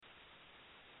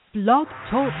Blog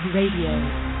Talk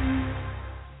Radio.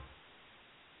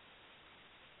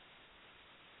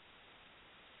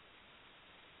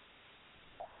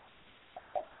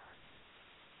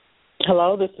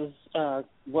 Hello, this is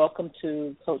welcome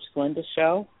to Coach Glenda's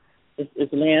show. Is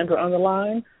Leandra on the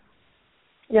line?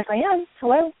 Yes, I am.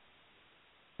 Hello.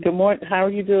 Good morning. How are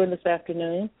you doing this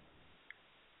afternoon?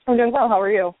 I'm doing well. How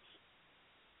are you?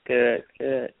 Good,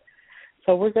 good.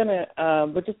 So we're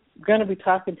just gonna be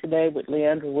talking today with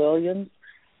Leandra Williams,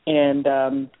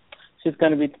 and she's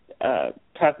going to be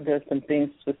talking to us some things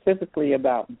specifically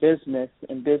about business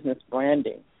and business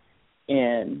branding.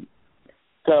 And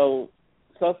so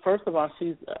first of all,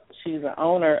 she's the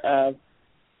owner of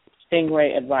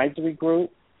Stingray Advisory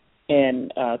Group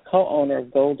and co-owner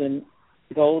of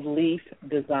Gold Leaf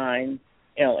Design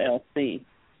LLC,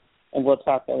 and we'll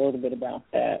talk a little bit about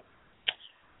that.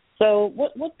 So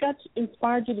what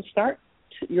inspired you to start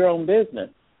your own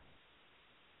business?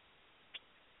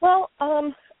 Well,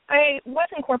 I was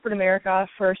in corporate America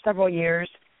for several years,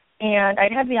 and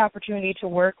I'd had the opportunity to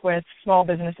work with small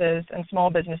businesses and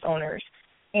small business owners,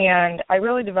 and I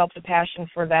really developed a passion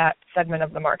for that segment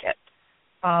of the market.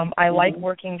 I like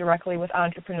working directly with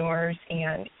entrepreneurs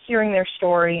and hearing their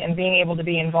story and being able to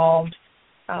be involved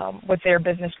with their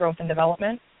business growth and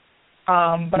development.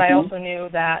 But I also knew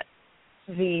that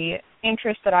the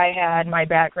interest that I had, my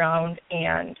background,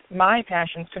 and my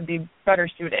passions could be better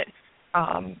suited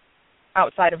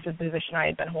outside of the position I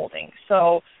had been holding.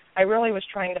 So I really was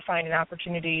trying to find an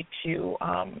opportunity to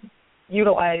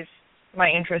utilize my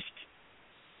interest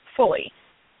fully.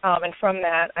 And from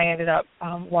that, I ended up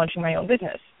launching my own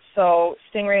business. So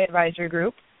Stingray Advisory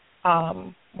Group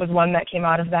was one that came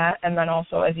out of that, and then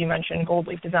also, as you mentioned, Gold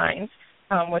Leaf Designs,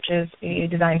 which is a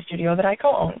design studio that I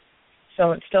co-own.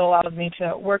 So it still allows me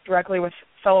to work directly with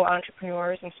fellow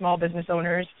entrepreneurs and small business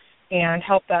owners and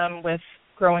help them with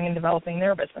growing and developing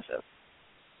their businesses.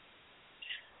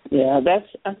 Yeah,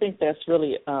 I think that's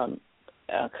really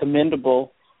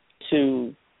commendable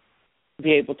to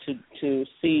be able to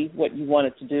see what you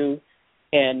wanted to do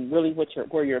and really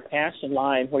where your passion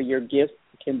lies, where your gifts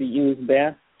can be used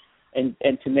best, and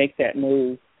to make that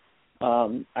move.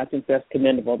 I think that's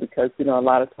commendable because, a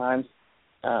lot of times,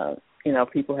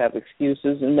 people have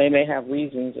excuses and they may have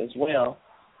reasons as well.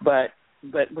 But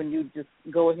when you just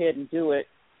go ahead and do it,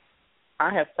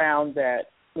 I have found that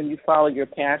when you follow your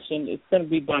passion, it's going to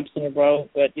be bumps in the road,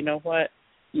 but you know what?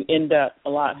 You end up a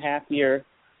lot happier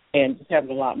and just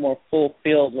having a lot more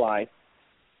fulfilled life,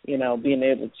 being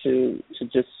able to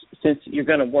just, since you're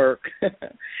going to work,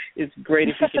 it's great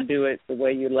if you can do it the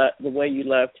way you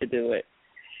love to do it.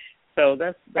 So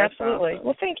that's absolutely awesome.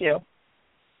 Well, thank you.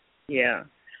 Yeah.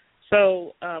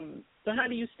 So how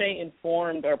do you stay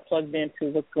informed or plugged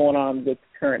into what's going on with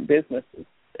current businesses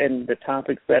and the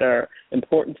topics that are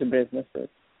important to businesses?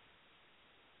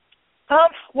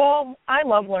 Well, I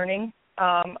love learning.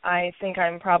 I think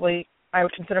I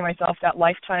would consider myself that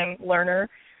lifetime learner.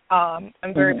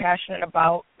 I'm very passionate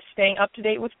about staying up to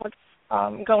date with what's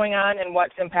going on and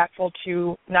what's impactful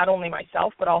to not only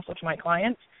myself but also to my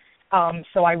clients.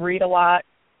 So I read a lot.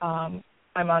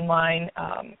 I'm online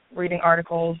reading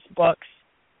articles, books,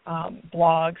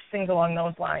 blogs, things along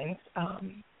those lines.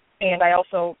 And I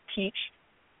also teach.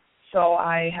 So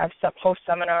I have host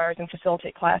seminars and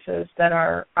facilitate classes that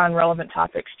are on relevant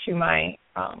topics to my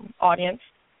audience.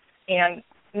 And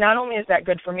not only is that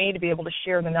good for me to be able to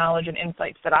share the knowledge and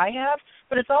insights that I have,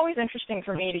 but it's always interesting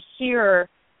for me to hear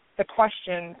the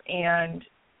questions and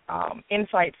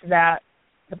insights that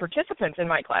the participants in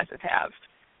my classes have.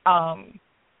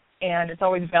 And it's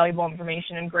always valuable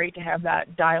information and great to have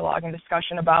that dialogue and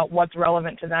discussion about what's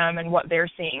relevant to them and what they're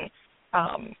seeing.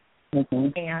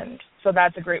 And so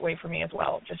that's a great way for me as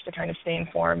well, just to kind of stay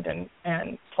informed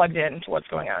and plugged in to what's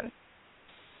going on.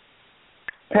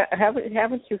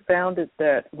 Haven't you found it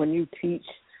that when you teach,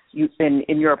 you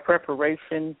in your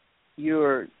preparation,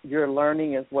 you're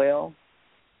learning as well?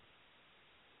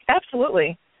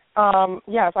 Absolutely.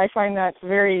 Yes, I find that's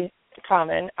very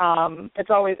common. It's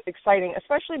always exciting,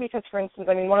 especially because, for instance,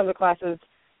 one of the classes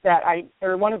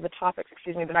one of the topics,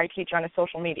 that I teach on is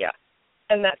social media,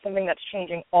 and that's something that's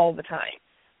changing all the time.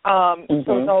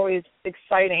 So it's always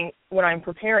exciting when I'm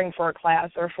preparing for a class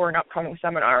or for an upcoming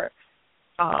seminar,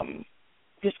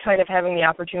 just kind of having the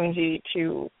opportunity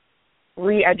to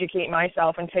re-educate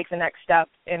myself and take the next step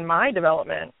in my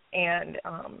development and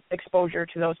exposure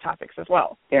to those topics as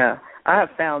well. Yeah, I have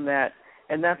found that,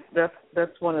 and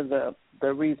that's one of the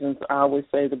reasons I always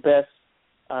say the best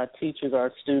teachers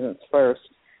are students first.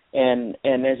 And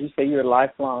as you say, you're a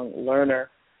lifelong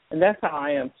learner, and that's how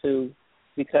I am too,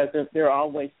 because there are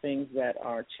always things that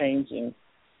are changing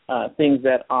things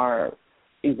that are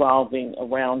evolving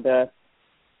around us,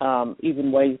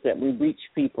 even ways that we reach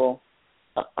people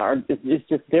it's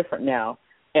just different now.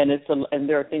 And and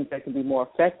there are things that can be more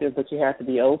effective, but you have to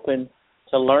be open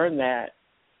to learn that,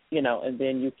 and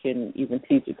then you can even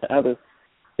teach it to others.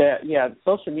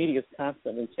 Social media is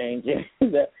constantly changing.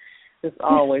 There's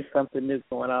always something new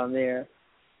going on there.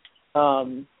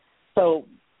 So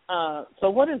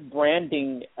what is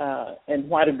branding and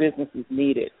why do businesses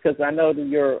need it? Because I know that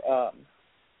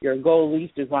your gold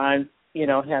leaf design,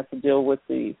 has to deal with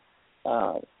the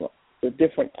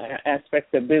different aspects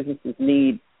that businesses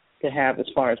need to have as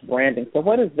far as branding. So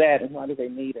what is that and why do they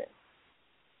need it?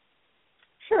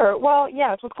 Sure. Well,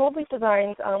 yes, with Gold Leaf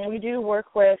Designs, we do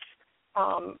work with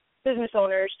business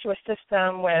owners to assist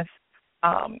them with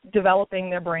developing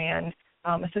their brand,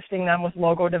 assisting them with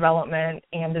logo development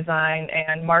and design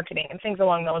and marketing and things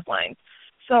along those lines.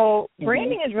 So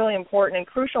branding is really important and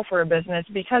crucial for a business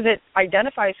because it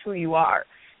identifies who you are.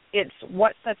 It's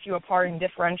what sets you apart and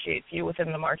differentiates you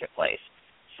within the marketplace.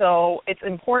 So it's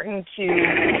important to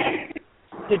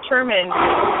determine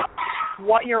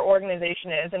what your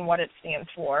organization is and what it stands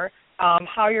for,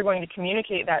 how you're going to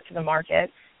communicate that to the market,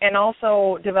 and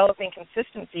also developing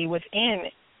consistency within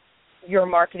your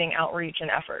marketing outreach and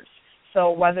efforts.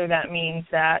 So whether that means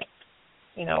that,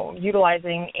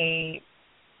 utilizing a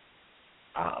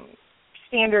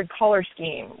standard color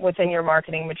scheme within your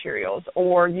marketing materials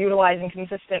or utilizing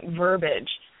consistent verbiage,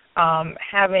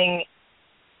 having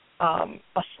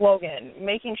a slogan,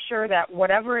 making sure that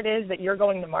whatever it is that you're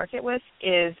going to market with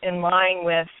is in line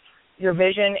with your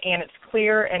vision and it's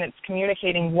clear and it's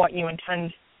communicating what you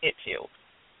intend it to.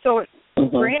 So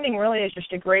branding really is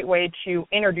just a great way to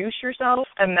introduce yourself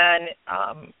and then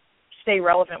stay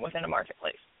relevant within a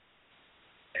marketplace.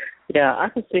 Yeah, I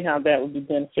can see how that would be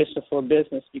beneficial for a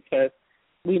business because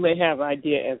we may have an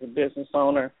idea as a business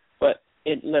owner, but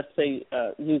let's say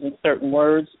using certain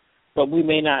words, but we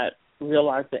may not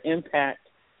realize the impact,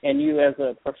 and you as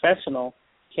a professional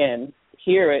can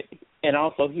hear it and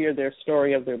also hear their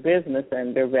story of their business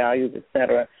and their values, et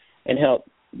cetera, and help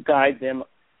guide them,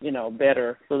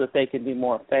 better so that they can be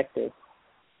more effective.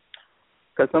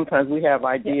 Because sometimes we have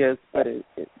ideas, but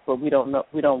we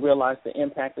don't realize the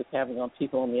impact it's having on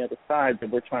people on the other side that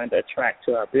we're trying to attract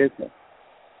to our business.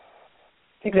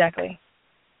 Exactly.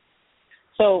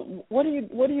 So what do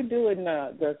you do in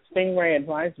the Stingray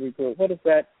Advisory Group? What does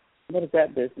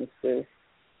that business do?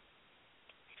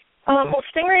 Well,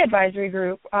 Stingray Advisory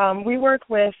Group, we work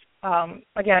with,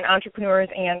 again, entrepreneurs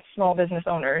and small business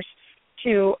owners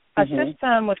to assist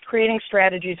them with creating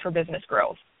strategies for business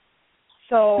growth.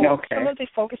 So some of the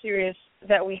focus areas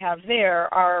that we have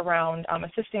there are around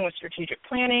assisting with strategic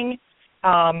planning,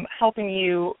 helping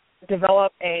you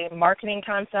develop a marketing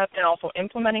concept and also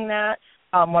implementing that,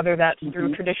 whether that's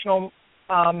through traditional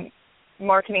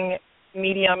marketing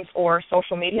mediums or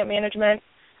social media management,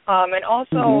 and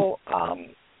also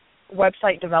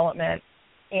website development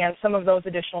and some of those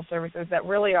additional services that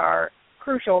really are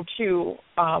crucial to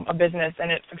a business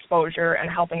and its exposure and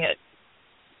helping it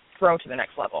grow to the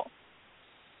next level.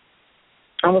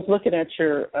 I was looking at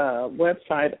your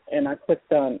website, and I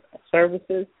clicked on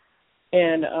services,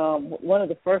 and one of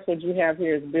the first ones you have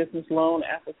here is business loan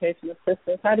application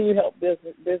assistance. How do you help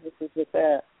businesses with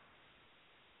that?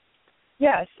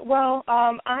 Yes. Well,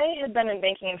 I had been in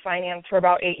banking and finance for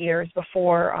about 8 years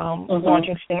before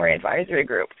launching Stingray Advisory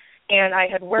Group, and I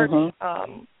had worked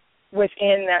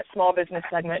within that small business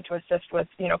segment to assist with,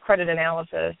 credit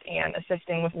analysis and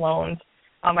assisting with loans.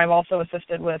 I've also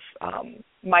assisted with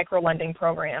micro-lending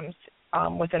programs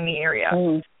within the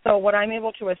area. So what I'm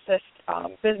able to assist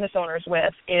business owners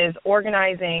with is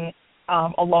organizing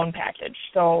a loan package.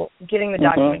 So getting the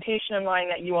documentation in line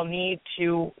that you will need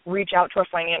to reach out to a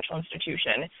financial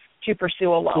institution to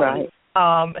pursue a loan,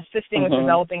 assisting with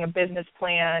developing a business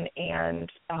plan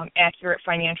and accurate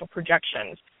financial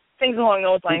projections, things along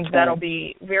those lines that'll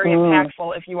be very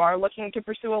impactful if you are looking to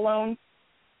pursue a loan.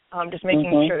 Just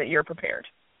making sure that you're prepared.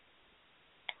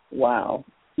 Wow.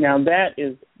 Now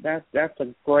that's a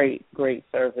great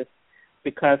service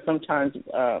because sometimes,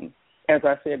 as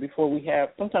I said before,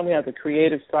 sometimes we have the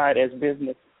creative side as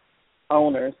business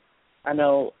owners. I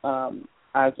know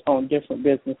I've owned different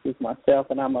businesses myself,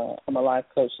 and I'm a life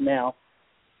coach now,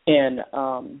 and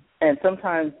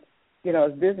sometimes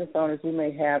as business owners we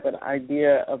may have an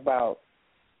idea about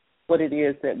what it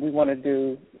is that we want to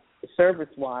do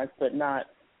service-wise, but not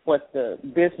what the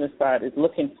business side is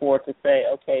looking for to say,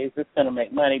 okay, is this going to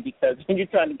make money? Because when you're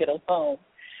trying to get a loan,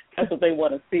 that's what they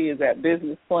want to see is that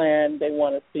business plan. They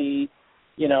want to see,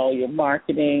 your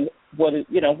marketing,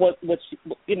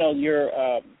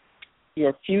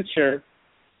 your future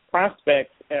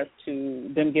prospects as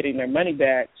to them getting their money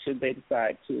back should they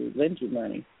decide to lend you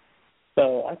money.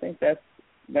 So I think that's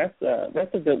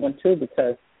a good one too,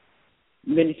 because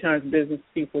many times business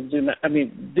people,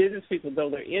 though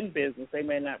they're in business, they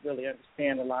may not really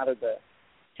understand a lot of the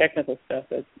technical stuff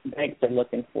that banks are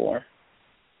looking for.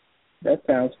 That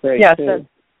sounds great too.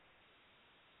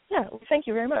 Yeah, well, thank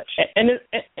you very much. And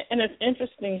it's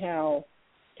interesting how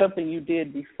something you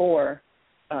did before,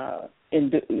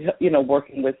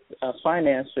 working with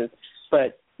financiers,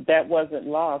 but that wasn't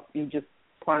lost. You just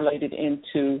parlayed it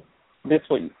into this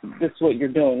what you're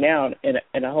doing now,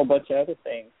 and a whole bunch of other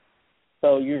things.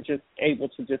 So you're just able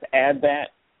to just add that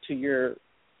to your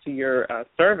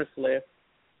service list.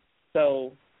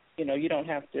 So you don't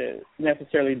have to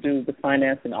necessarily do the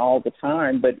financing all the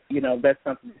time, but that's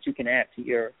something that you can add to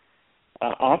your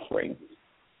offering.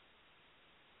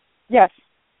 Yes,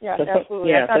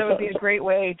 absolutely. I thought it would be a great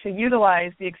way to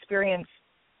utilize the experience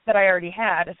that I already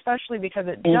had, especially because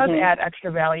it does add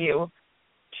extra value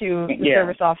to the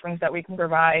service offerings that we can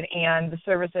provide and the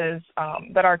services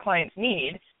that our clients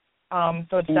need.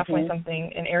 So it's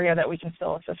definitely an area that we can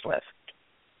still assist with.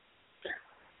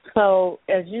 So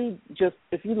if you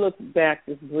look back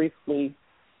just briefly,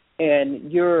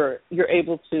 and you're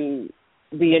able to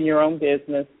be in your own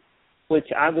business,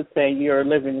 which I would say you're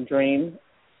living the dream,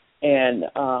 and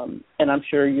I'm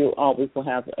sure you always will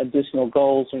have additional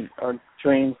goals or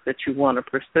dreams that you want to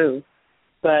pursue.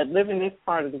 But living this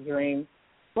part of the dream,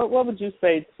 what would you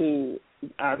say to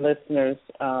our listeners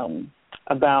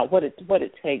about what it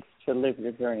takes to live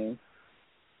your dream?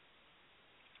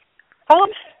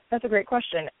 That's a great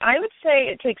question. I would say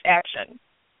it takes action.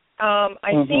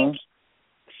 I think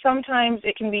sometimes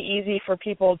it can be easy for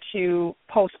people to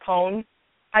postpone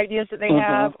ideas that they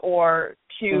have, or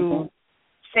to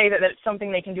say that it's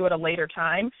something they can do at a later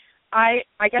time. I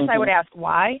guess I would ask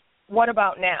why. What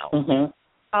about now?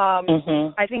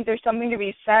 I think there's something to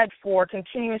be said for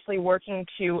continuously working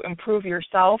to improve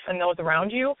yourself and those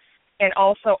around you, and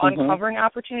also uncovering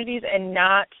opportunities and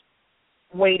not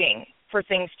waiting for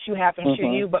things to happen to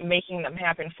you, but making them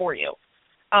happen for you.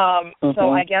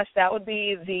 So I guess that would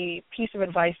be the piece of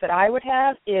advice that I would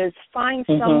have, is find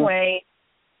some way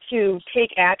to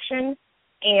take action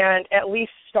and at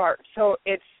least start. So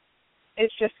it's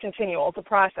just continual. It's a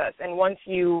process. And once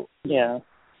you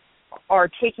are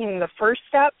taking the first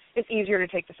step, it's easier to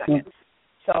take the second.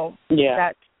 So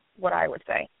that's what I would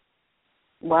say.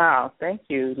 Wow, thank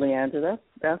you, Leandra.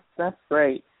 That's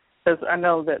great. Because I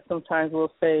know that sometimes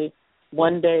we'll say,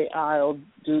 one day I'll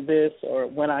do this, or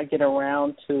when I get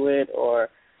around to it, or,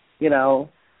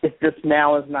 it's just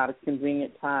now is not a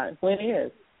convenient time. When is?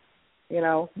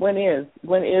 When is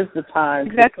the time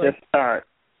to just start?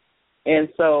 And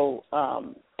so,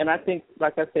 and I think,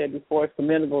 like I said before, it's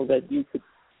commendable that you could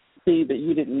see that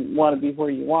you didn't want to be where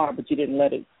you are, but you didn't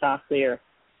let it stop there.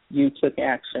 You took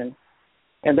action.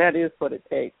 And that is what it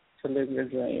takes to live your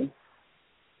dream.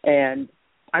 And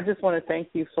I just want to thank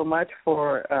you so much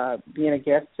for being a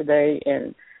guest today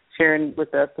and sharing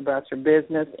with us about your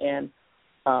business. And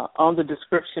on the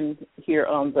description here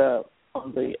on Blog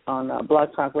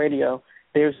Talk Radio,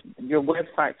 there's your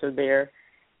websites are there.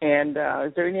 And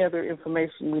is there any other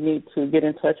information we need to get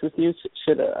in touch with you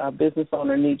should a business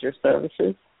owner need your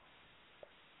services?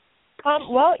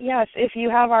 Well, yes, if you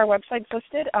have our websites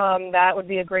listed, that would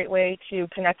be a great way to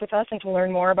connect with us and to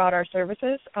learn more about our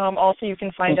services. Also, you can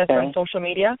find us on social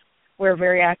media. We're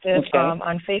very active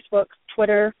on Facebook,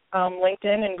 Twitter,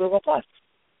 LinkedIn, and Google+.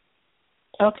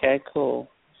 Okay, cool.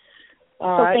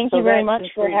 Thank you very much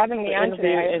for having me on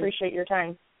today. I appreciate your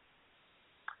time.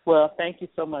 Well, thank you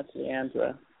so much,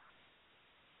 Leandra.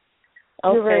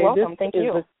 You're very welcome. Thank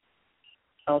you.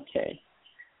 Okay.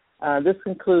 This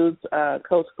concludes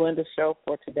Coach Glenda's show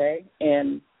for today,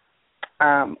 and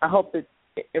I hope that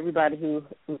everybody who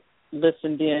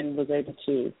listened in was able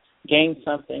to gain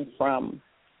something from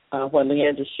what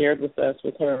Leandra shared with us,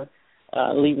 with her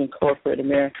leaving corporate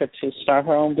America to start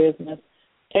her own business,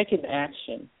 taking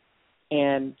action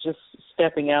and just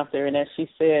stepping out there. And as she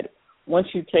said,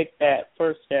 once you take that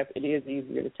first step, it is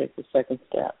easier to take the second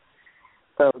step.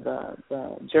 So the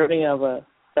journey of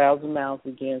 1,000 miles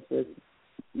begins with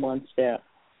one step.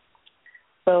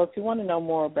 So if you want to know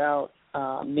more about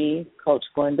me, Coach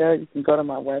Glenda, you can go to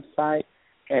my website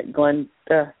at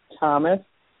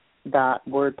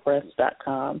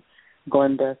glendathomas.wordpress.com,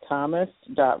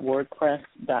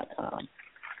 glendathomas.wordpress.com.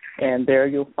 And there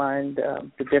you'll find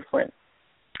the different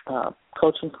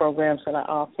coaching programs that I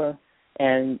offer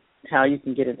and how you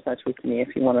can get in touch with me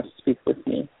if you want to speak with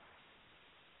me.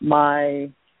 My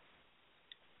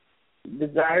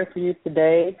desire for you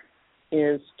today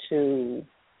is to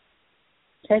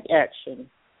take action.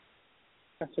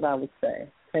 That's what I would say.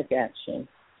 Take action.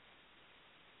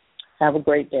 Have a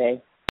great day.